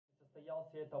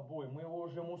состоялся этот бой. Мы его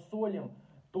уже мусолим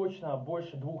точно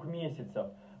больше 2 месяцев.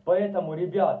 Поэтому,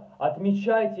 ребят,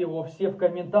 отмечайте его все в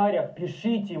комментариях,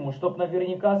 пишите ему, чтобы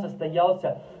наверняка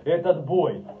состоялся этот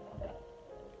бой.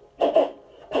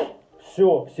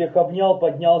 Все, всех обнял,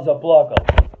 поднял, заплакал.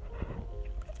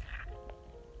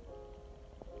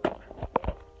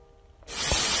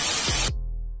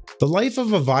 The life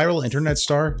of a viral internet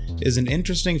star is an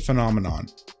interesting phenomenon.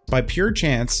 By pure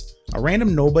chance, a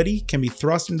random nobody can be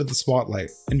thrust into the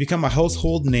spotlight and become a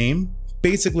household name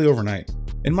basically overnight.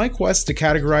 In my quest to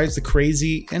categorize the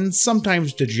crazy and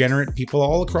sometimes degenerate people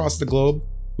all across the globe,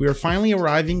 we are finally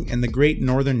arriving in the great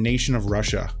northern nation of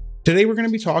Russia. Today we're going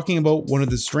to be talking about one of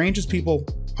the strangest people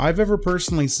I've ever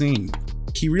personally seen,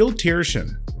 Kirill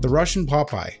Tereshin, the Russian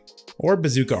Popeye, or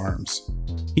Bazooka Arms.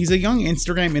 He's a young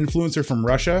Instagram influencer from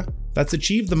Russia that's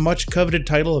achieved the much coveted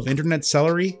title of internet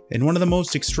celery in one of the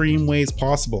most extreme ways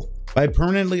possible, by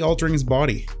permanently altering his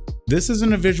body. This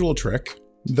isn't a visual trick.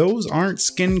 Those aren't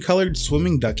skin-colored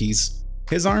swimming duckies.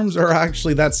 His arms are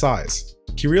actually that size.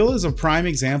 Kirill is a prime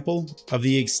example of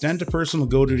the extent a person will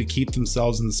go to keep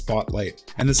themselves in the spotlight,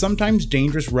 and the sometimes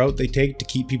dangerous route they take to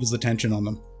keep people's attention on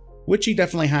them, which he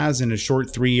definitely has in his short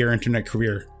 3-year internet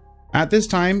career. At this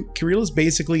time, Kirill is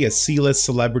basically a C-list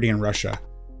celebrity in Russia.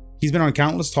 He's been on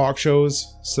countless talk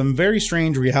shows, some very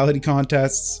strange reality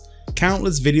contests,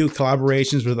 countless video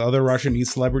collaborations with other Russian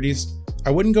e-celebrities.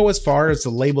 I wouldn't go as far as to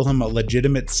label him a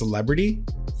legitimate celebrity.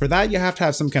 For that, you have to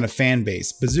have some kind of fan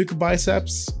base. Bazooka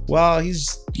Biceps? Well,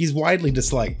 he's widely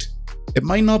disliked. It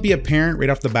might not be apparent right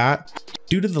off the bat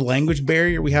due to the language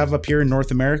barrier we have up here in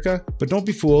North America, but don't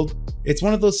be fooled. It's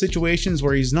one of those situations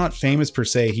where he's not famous per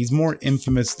se, he's more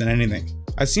infamous than anything.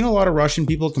 I've seen a lot of Russian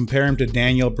people compare him to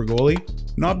Daniel Bergoli,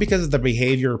 not because of their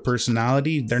behavior or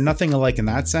personality, they're nothing alike in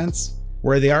that sense.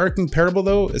 Where they are comparable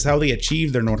though is how they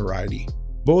achieved their notoriety.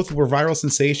 Both were viral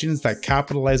sensations that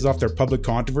capitalized off their public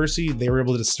controversy they were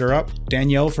able to stir up,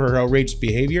 Danielle for her outrageous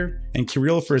behavior, and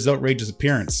Kirill for his outrageous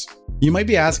appearance. You might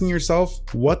be asking yourself,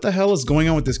 what the hell is going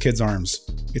on with this kid's arms?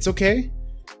 It's okay.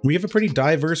 We have a pretty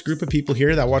diverse group of people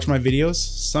here that watch my videos.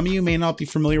 Some of you may not be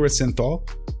familiar with synthol.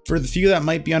 For the few that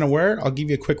might be unaware, I'll give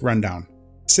you a quick rundown.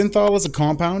 Synthol is a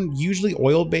compound, usually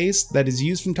oil-based, that is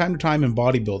used from time to time in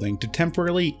bodybuilding to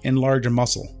temporarily enlarge a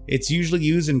muscle. It's usually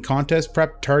used in contest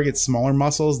prep to target smaller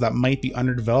muscles that might be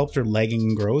underdeveloped or lagging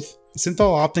in growth.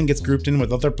 Synthol often gets grouped in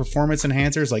with other performance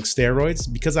enhancers like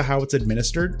steroids because of how it's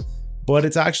administered, but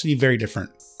it's actually very different.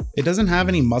 It doesn't have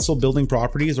any muscle building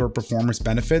properties or performance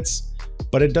benefits,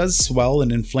 but it does swell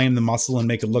and inflame the muscle and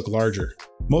make it look larger.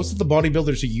 Most of the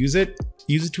bodybuilders who use it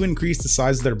to increase the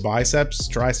size of their biceps,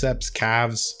 triceps,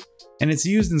 calves, and it's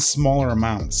used in smaller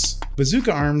amounts.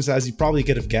 Bazooka Arms, as you probably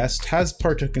could have guessed, has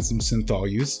partook in some synthol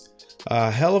use,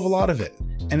 a hell of a lot of it,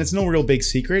 and it's no real big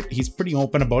secret, he's pretty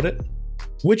open about it,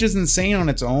 which is insane on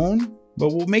its own, but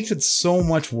what makes it so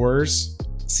much worse,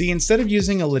 see, instead of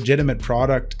using a legitimate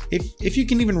product, if you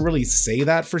can even really say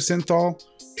that for synthol,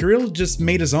 Kirill just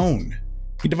made his own.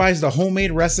 He devised a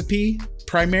homemade recipe,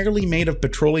 primarily made of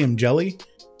petroleum jelly,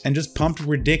 and just pumped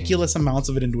ridiculous amounts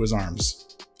of it into his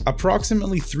arms.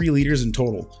 Approximately 3 liters in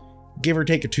total, give or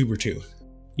take a tube or two.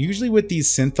 Usually with these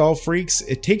synthol freaks,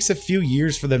 it takes a few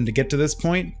years for them to get to this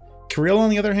point. Kirill, on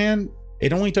the other hand,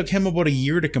 it only took him about a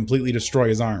year to completely destroy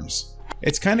his arms.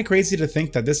 It's kinda crazy to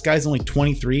think that this guy's only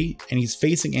 23 and he's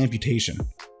facing amputation.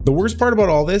 The worst part about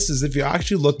all this is if you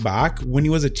actually look back, when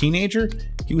he was a teenager,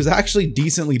 he was actually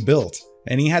decently built,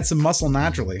 and he had some muscle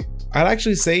naturally. I'd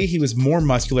actually say he was more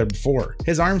muscular before.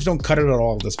 His arms don't cut it at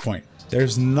all at this point.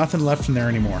 There's nothing left from there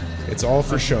anymore. It's all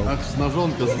for show.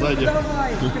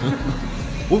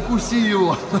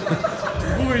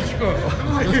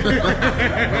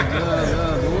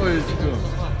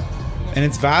 And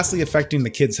it's vastly affecting the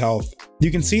kid's health. You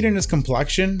can see it in his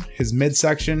complexion, his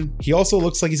midsection. He also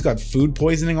looks like he's got food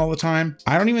poisoning all the time.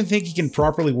 I don't even think he can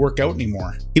properly work out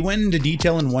anymore. He went into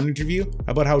detail in one interview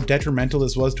about how detrimental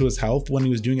this was to his health when he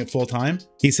was doing it full time.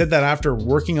 He said that after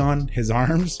working on his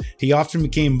arms, he often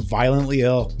became violently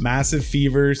ill, massive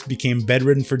fevers, became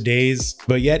bedridden for days,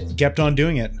 but yet kept on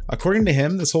doing it. According to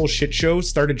him, this whole shit show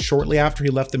started shortly after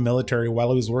he left the military while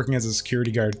he was working as a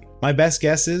security guard. My best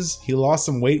guess is he lost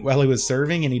some weight while he was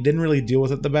serving and he didn't really deal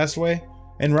with it the best way.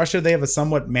 In Russia, they have a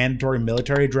somewhat mandatory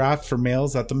military draft for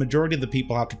males that the majority of the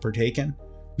people have to partake in.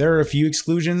 There are a few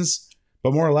exclusions,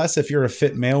 but more or less if you're a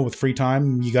fit male with free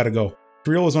time, you gotta go.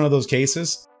 Kirill was one of those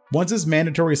cases. Once his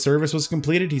mandatory service was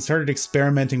completed, he started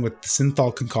experimenting with the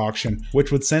synthol concoction,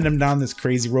 which would send him down this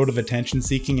crazy road of attention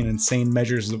seeking and insane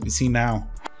measures that we see now.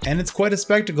 And it's quite a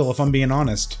spectacle if I'm being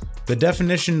honest. The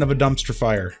definition of a dumpster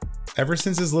fire. Ever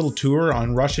since his little tour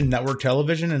on Russian network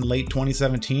television in late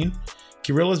 2017,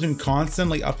 Kirill has been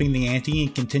constantly upping the ante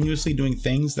and continuously doing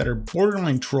things that are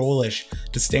borderline trollish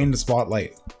to stay in the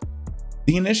spotlight.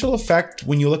 The initial effect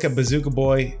when you look at Bazooka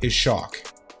Boy is shock.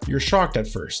 You're shocked at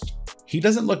first. He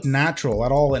doesn't look natural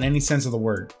at all in any sense of the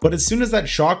word. But as soon as that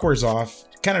shock wears off,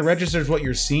 it kind of registers what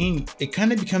you're seeing, it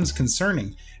kind of becomes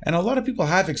concerning. And a lot of people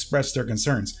have expressed their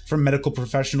concerns, from medical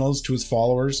professionals to his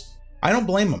followers. I don't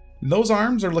blame them. Those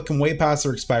arms are looking way past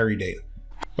their expiry date.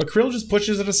 But Kirill just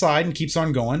pushes it aside and keeps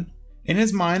on going. In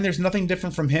his mind, there's nothing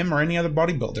different from him or any other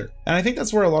bodybuilder. And I think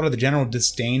that's where a lot of the general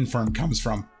disdain for him comes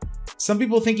from. Some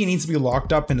people think he needs to be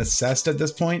locked up and assessed at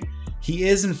this point. He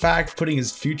is in fact putting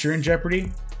his future in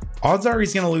jeopardy. Odds are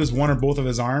he's going to lose one or both of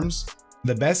his arms.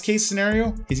 The best case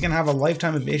scenario, he's going to have a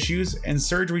lifetime of issues and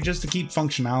surgery just to keep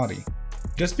functionality.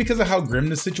 Just because of how grim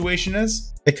the situation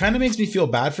is, it kind of makes me feel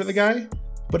bad for the guy.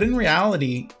 But in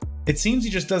reality, it seems he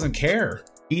just doesn't care.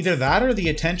 Either that or the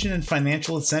attention and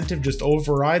financial incentive just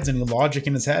overrides any logic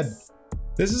in his head.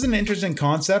 This is an interesting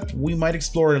concept we might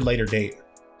explore at a later date.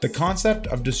 The concept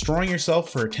of destroying yourself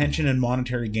for attention and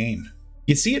monetary gain.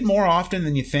 You see it more often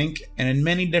than you think and in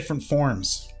many different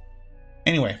forms.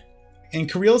 Anyway, in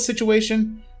Kirill's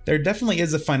situation, there definitely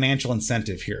is a financial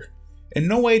incentive here. In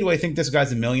no way do I think this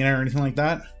guy's a millionaire or anything like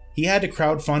that. He had to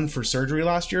crowdfund for surgery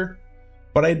last year.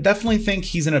 But I definitely think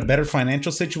he's in a better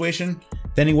financial situation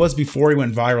than he was before he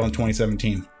went viral in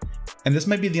 2017. And this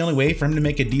might be the only way for him to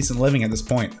make a decent living at this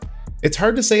point. It's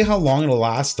hard to say how long it'll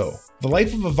last though. The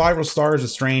life of a viral star is a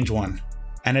strange one.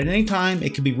 And at any time,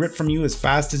 it can be ripped from you as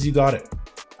fast as you got it.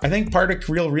 I think part of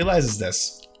Kirill realizes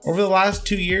this. Over the last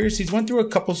 2 years, he's went through a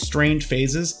couple strange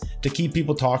phases to keep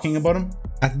people talking about him.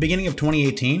 At the beginning of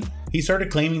 2018, he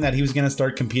started claiming that he was going to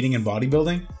start competing in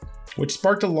bodybuilding, which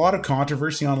sparked a lot of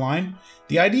controversy online.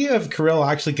 The idea of Kirill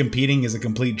actually competing is a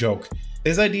complete joke.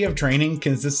 His idea of training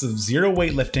consists of zero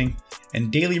weightlifting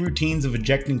and daily routines of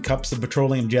injecting cups of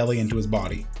petroleum jelly into his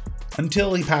body,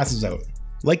 until he passes out.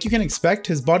 Like you can expect,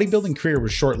 his bodybuilding career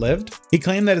was short-lived. He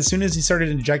claimed that as soon as he started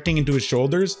injecting into his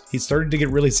shoulders, he started to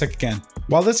get really sick again.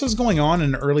 While this was going on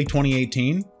in early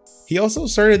 2018, he also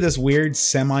started this weird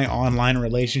semi-online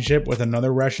relationship with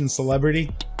another Russian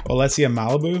celebrity, Olesya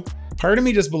Malibu. Part of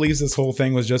me just believes this whole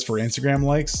thing was just for Instagram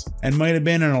likes, and might have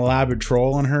been an elaborate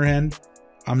troll on her end.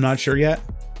 I'm not sure yet.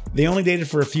 They only dated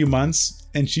for a few months,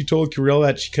 and she told Kirill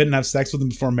that she couldn't have sex with him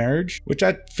before marriage, which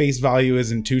at face value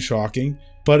isn't too shocking.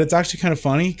 But it's actually kind of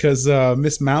funny because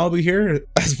Miss Malibu here,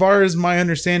 as far as my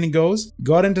understanding goes,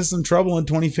 got into some trouble in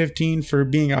 2015 for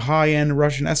being a high-end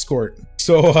Russian escort.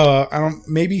 So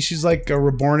maybe she's like a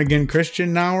reborn again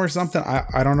Christian now or something.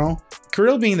 I don't know.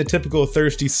 Kirill, being the typical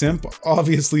thirsty simp,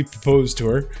 obviously proposed to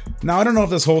her. Now I don't know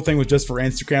if this whole thing was just for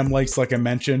Instagram likes like I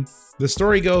mentioned. The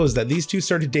story goes that these two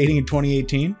started dating in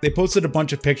 2018. They posted a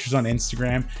bunch of pictures on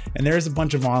Instagram, and there's a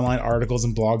bunch of online articles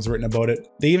and blogs written about it.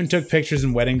 They even took pictures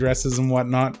in wedding dresses and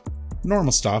whatnot.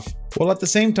 Normal stuff. Well, at the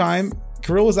same time,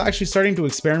 Kirill was actually starting to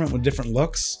experiment with different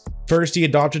looks. First, he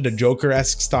adopted a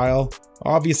Joker-esque style.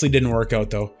 Obviously didn't work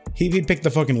out though. He picked the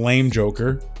fucking lame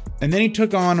Joker. And then he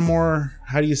took on a more,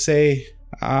 how do you say,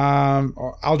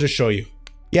 I'll just show you.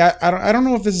 Yeah, I don't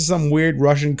know if this is some weird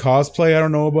Russian cosplay I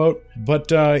don't know about, but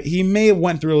he may have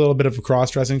went through a little bit of a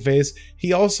cross-dressing phase.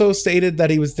 He also stated that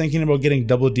he was thinking about getting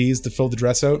double Ds to fill the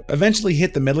dress out. Eventually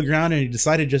hit the middle ground and he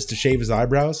decided just to shave his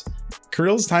eyebrows.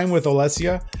 Kirill's time with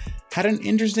Olesya had an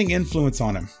interesting influence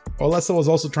on him. Olesya was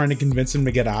also trying to convince him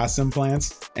to get ass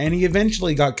implants, and he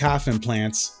eventually got calf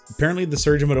implants. Apparently the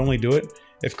surgeon would only do it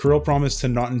if Kirill promised to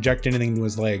not inject anything into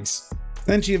his legs.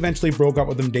 Then she eventually broke up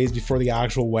with him days before the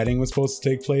actual wedding was supposed to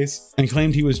take place and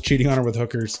claimed he was cheating on her with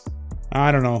hookers.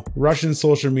 I don't know, Russian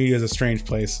social media is a strange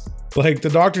place. Like, the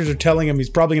doctors are telling him he's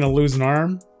probably gonna lose an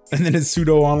arm, and then his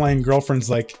pseudo-online girlfriend's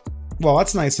like, well,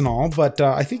 that's nice and all, but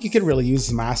I think you could really use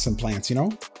some ass implants, you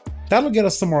know? That'll get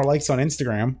us some more likes on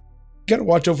Instagram. Gotta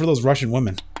watch out for those Russian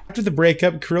women. After the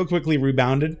breakup, Kirill quickly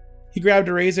rebounded. He grabbed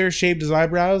a razor, shaved his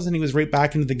eyebrows, and he was right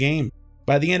back into the game.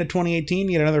 By the end of 2018,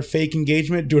 he had another fake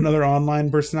engagement to another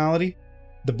online personality.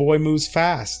 The boy moves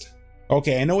fast.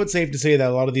 Okay, I know it's safe to say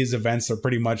that a lot of these events are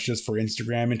pretty much just for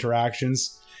Instagram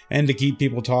interactions and to keep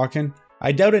people talking.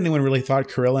 I doubt anyone really thought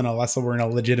Kirill and Olesya were in a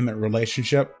legitimate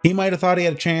relationship. He might have thought he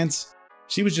had a chance.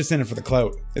 She was just in it for the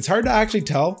clout. It's hard to actually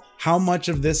tell how much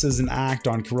of this is an act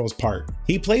on Kirill's part.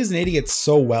 He plays an idiot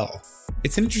so well.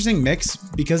 It's an interesting mix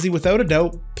because he without a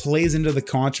doubt plays into the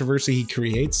controversy he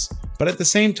creates, but at the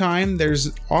same time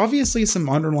there's obviously some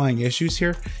underlying issues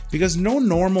here because no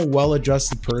normal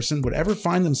well-adjusted person would ever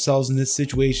find themselves in this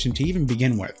situation to even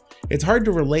begin with. It's hard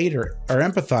to relate or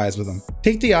empathize with him.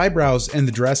 Take the eyebrows and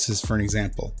the dresses for an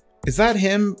example. Is that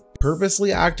him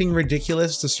purposely acting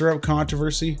ridiculous to stir up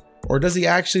controversy? Or does he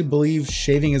actually believe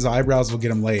shaving his eyebrows will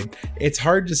get him laid? It's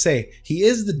hard to say. He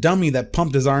is the dummy that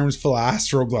pumped his arms full of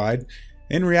Astroglide.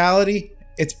 In reality,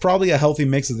 it's probably a healthy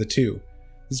mix of the two.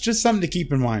 It's just something to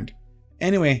keep in mind.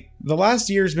 Anyway, the last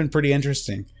year has been pretty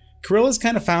interesting. Kirill has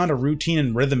kind of found a routine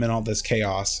and rhythm in all this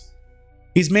chaos.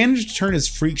 He's managed to turn his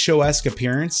freak show-esque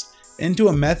appearance into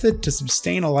a method to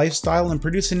sustain a lifestyle and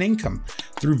produce an income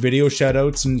through video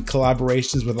shoutouts and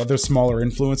collaborations with other smaller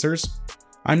influencers.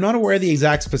 I'm not aware of the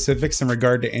exact specifics in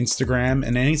regard to Instagram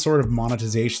and any sort of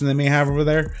monetization they may have over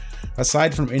there,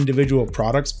 aside from individual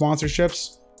product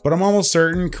sponsorships, but I'm almost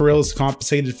certain Kirill is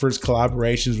compensated for his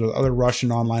collaborations with other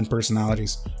Russian online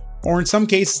personalities. Or in some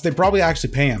cases, they probably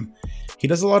actually pay him. He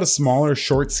does a lot of smaller,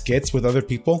 short skits with other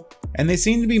people, and they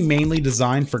seem to be mainly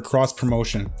designed for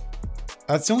cross-promotion.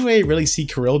 That's the only way I really see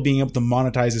Kirill being able to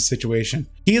monetize his situation.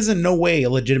 He is in no way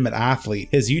a legitimate athlete.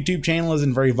 His YouTube channel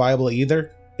isn't very viable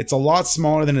either. It's a lot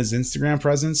smaller than his Instagram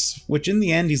presence, which in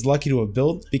the end he's lucky to have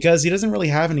built because he doesn't really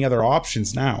have any other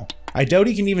options now. I doubt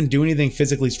he can even do anything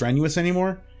physically strenuous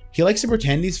anymore. He likes to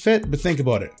pretend he's fit, but think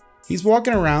about it. He's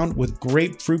walking around with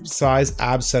grapefruit-sized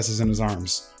abscesses in his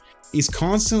arms. He's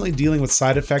constantly dealing with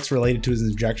side effects related to his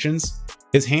injections.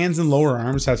 His hands and lower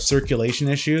arms have circulation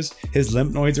issues, his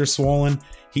lymph nodes are swollen,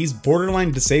 he's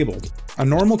borderline disabled. A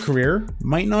normal career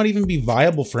might not even be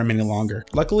viable for him any longer.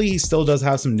 Luckily, he still does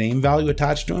have some name value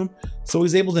attached to him, so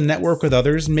he's able to network with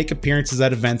others and make appearances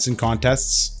at events and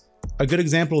contests. A good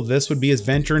example of this would be his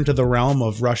venture into the realm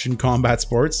of Russian combat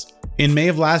sports. In May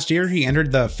of last year, he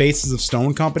entered the Faces of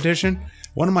Stone competition,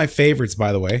 one of my favorites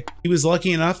by the way. He was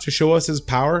lucky enough to show us his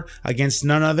power against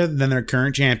none other than their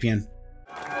current champion.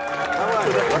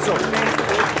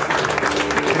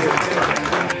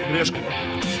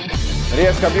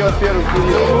 Резко бьет первый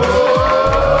Кирилл.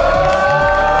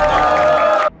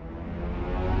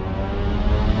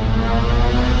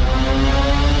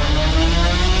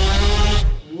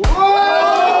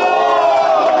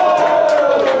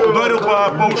 Ударил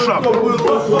по ушам.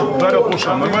 Ударил по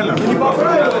ушам. Нормально? Не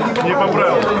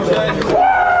поправил.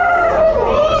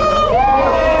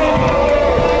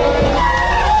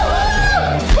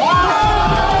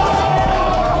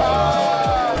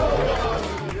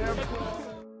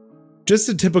 Just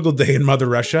a typical day in Mother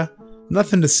Russia.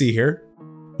 Nothing to see here.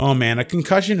 Oh man, a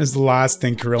concussion is the last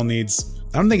thing Kirill needs.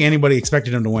 I don't think anybody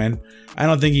expected him to win. I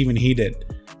don't think even he did.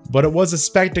 But it was a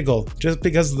spectacle just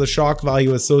because of the shock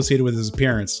value associated with his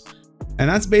appearance. And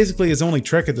that's basically his only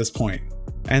trick at this point.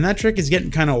 And that trick is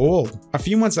getting kinda old. A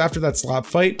few months after that slap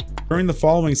fight, during the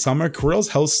following summer, Kirill's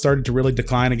health started to really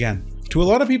decline again. To a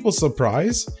lot of people's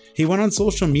surprise, he went on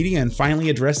social media and finally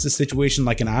addressed the situation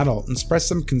like an adult and expressed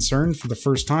some concern for the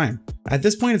first time. At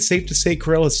this point, it's safe to say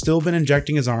Kirill has still been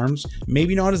injecting his arms,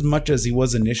 maybe not as much as he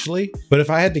was initially, but if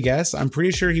I had to guess, I'm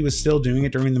pretty sure he was still doing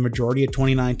it during the majority of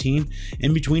 2019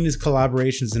 in between his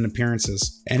collaborations and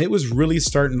appearances. And it was really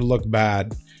starting to look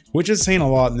bad, which is saying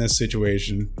a lot in this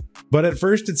situation. But at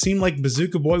first it seemed like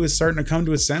Bazooka Boy was starting to come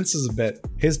to his senses a bit.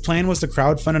 His plan was to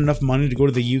crowdfund enough money to go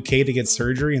to the UK to get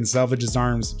surgery and salvage his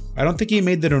arms. I don't think he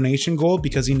made the donation goal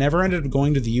because he never ended up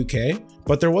going to the UK,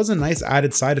 but there was a nice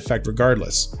added side effect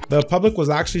regardless. The public was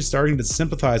actually starting to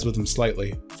sympathize with him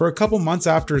slightly. For a couple months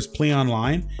after his plea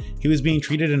online, he was being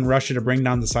treated in Russia to bring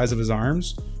down the size of his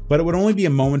arms, but it would only be a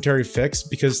momentary fix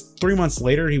because 3 months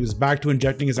later he was back to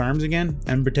injecting his arms again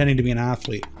and pretending to be an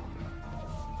athlete.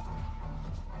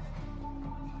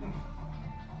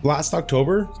 Last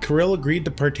October, Kirill agreed to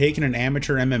partake in an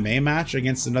amateur MMA match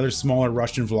against another smaller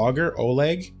Russian vlogger,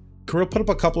 Oleg. Kirill put up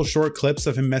a couple short clips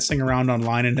of him messing around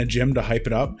online in a gym to hype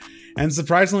it up, and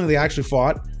surprisingly they actually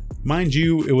fought. Mind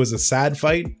you, it was a sad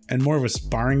fight and more of a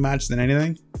sparring match than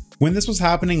anything. When this was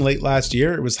happening late last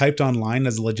year, it was hyped online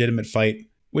as a legitimate fight,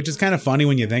 which is kind of funny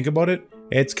when you think about it.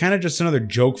 It's kind of just another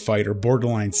joke fight or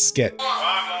borderline skit.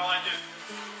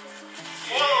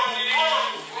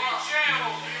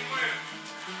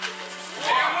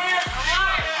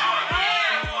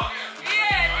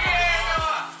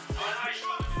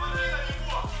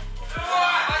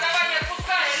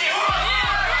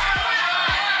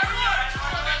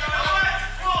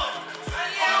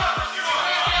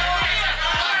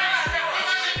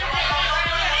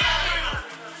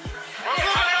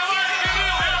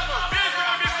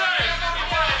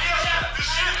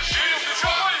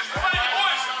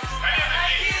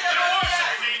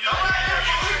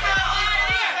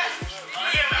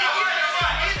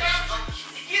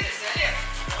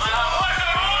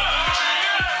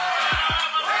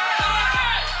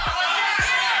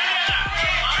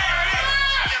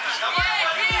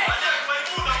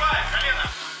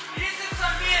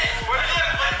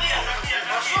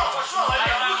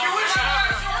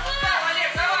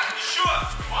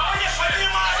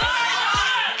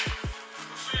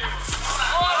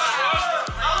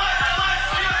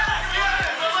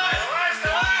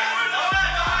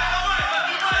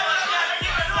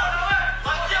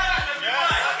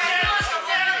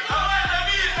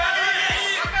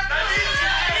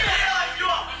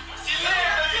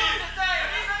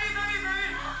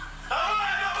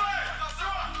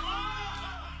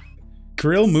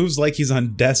 Kirill moves like he's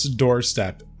on death's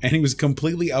doorstep, and he was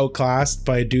completely outclassed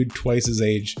by a dude twice his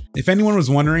age. If anyone was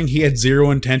wondering, he had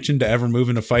zero intention to ever move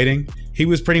into fighting. He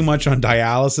was pretty much on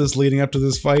dialysis leading up to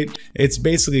this fight. It's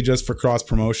basically just for cross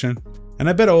promotion. And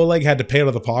I bet Oleg had to pay out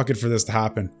of the pocket for this to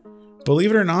happen.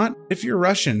 Believe it or not, if you're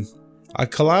Russian, a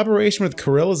collaboration with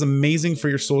Kirill is amazing for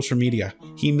your social media.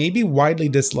 He may be widely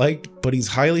disliked, but he's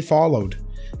highly followed.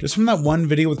 Just from that one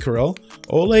video with Kirill,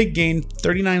 Oleg gained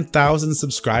 39,000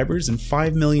 subscribers and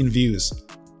 5 million views.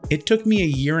 It took me a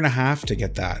year and a half to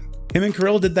get that. Him and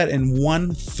Kirill did that in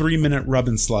one 3-minute rub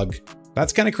and slug.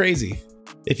 That's kind of crazy.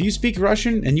 If you speak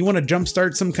Russian and you want to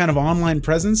jumpstart some kind of online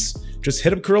presence, just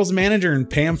hit up Kirill's manager and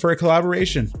pay him for a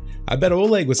collaboration. I bet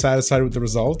Oleg was satisfied with the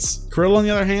results. Kirill, on the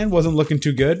other hand, wasn't looking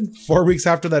too good. 4 weeks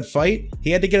after that fight,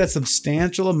 he had to get a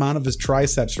substantial amount of his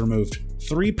triceps removed.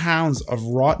 3 pounds of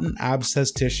rotten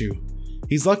abscess tissue.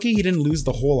 He's lucky he didn't lose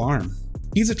the whole arm.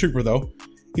 He's a trooper though.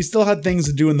 He still had things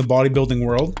to do in the bodybuilding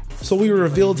world, so we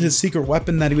revealed his secret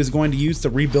weapon that he was going to use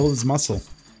to rebuild his muscle.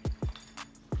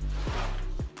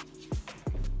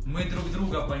 Мы друг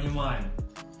друга понимаем.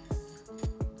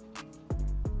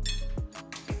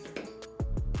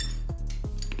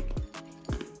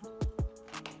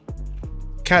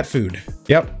 Cat food.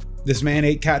 Yep, this man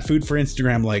ate cat food for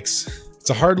Instagram likes. It's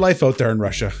a hard life out there in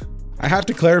Russia. I have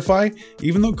to clarify,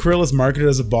 even though Kirill is marketed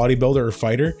as a bodybuilder or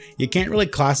fighter, you can't really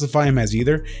classify him as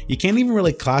either. You can't even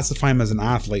really classify him as an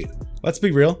athlete. Let's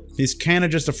be real, he's kinda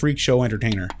just a freak show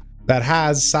entertainer that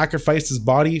has sacrificed his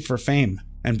body for fame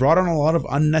and brought on a lot of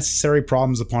unnecessary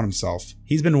problems upon himself.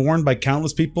 He's been warned by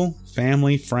countless people,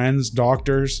 family, friends,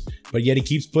 doctors, but yet he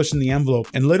keeps pushing the envelope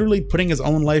and literally putting his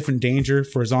own life in danger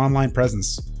for his online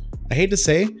presence. I hate to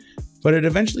say, but it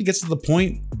eventually gets to the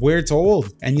point where it's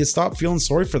old and you stop feeling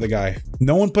sorry for the guy.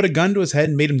 No one put a gun to his head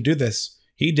and made him do this.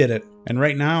 He did it. And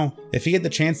right now, if he had the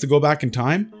chance to go back in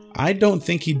time, I don't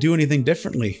think he'd do anything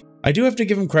differently. I do have to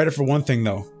give him credit for one thing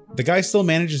though. The guy still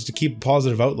manages to keep a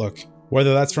positive outlook.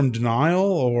 Whether that's from denial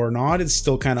or not, it's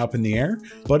still kind of up in the air.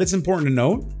 But it's important to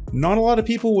note, not a lot of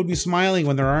people would be smiling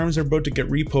when their arms are about to get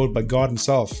repoed by God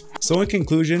himself. So in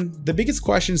conclusion, the biggest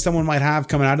question someone might have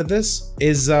coming out of this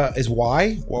is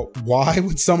why? Well, why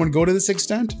would someone go to this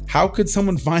extent? How could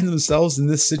someone find themselves in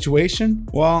this situation?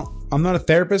 Well, I'm not a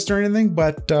therapist or anything,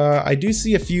 but I do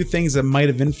see a few things that might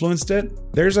have influenced it.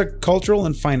 There's a cultural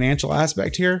and financial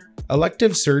aspect here.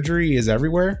 Elective surgery is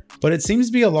everywhere, but it seems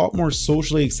to be a lot more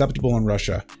socially acceptable in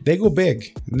Russia. They go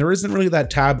big, and there isn't really that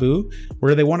taboo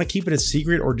where they want to keep it a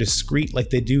secret or discreet like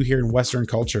they do here in Western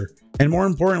culture. And more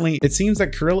importantly, it seems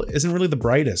that Kirill isn't really the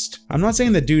brightest. I'm not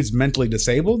saying the dude's mentally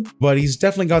disabled, but he's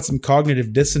definitely got some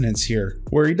cognitive dissonance here,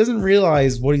 where he doesn't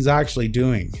realize what he's actually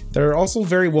doing. There also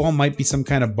very well might be some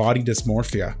kind of body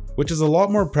dysmorphia, which is a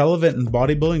lot more prevalent in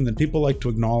bodybuilding than people like to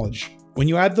acknowledge. When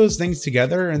you add those things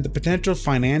together and the potential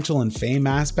financial and fame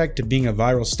aspect to being a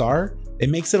viral star, it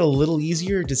makes it a little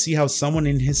easier to see how someone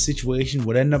in his situation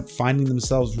would end up finding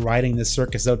themselves riding this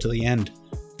circus out to the end.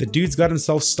 The dude's got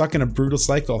himself stuck in a brutal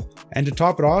cycle, and to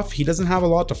top it off, he doesn't have a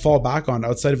lot to fall back on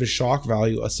outside of his shock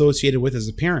value associated with his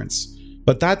appearance.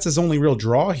 But that's his only real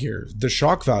draw here, the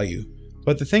shock value.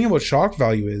 But the thing about shock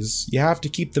value is, you have to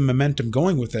keep the momentum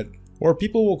going with it, or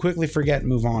people will quickly forget and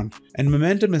move on. And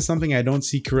momentum is something I don't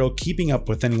see Kirill keeping up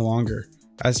with any longer.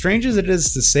 As strange as it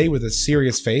is to say with a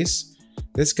serious face,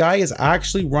 this guy is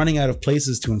actually running out of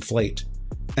places to inflate.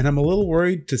 And I'm a little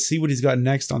worried to see what he's got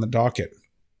next on the docket.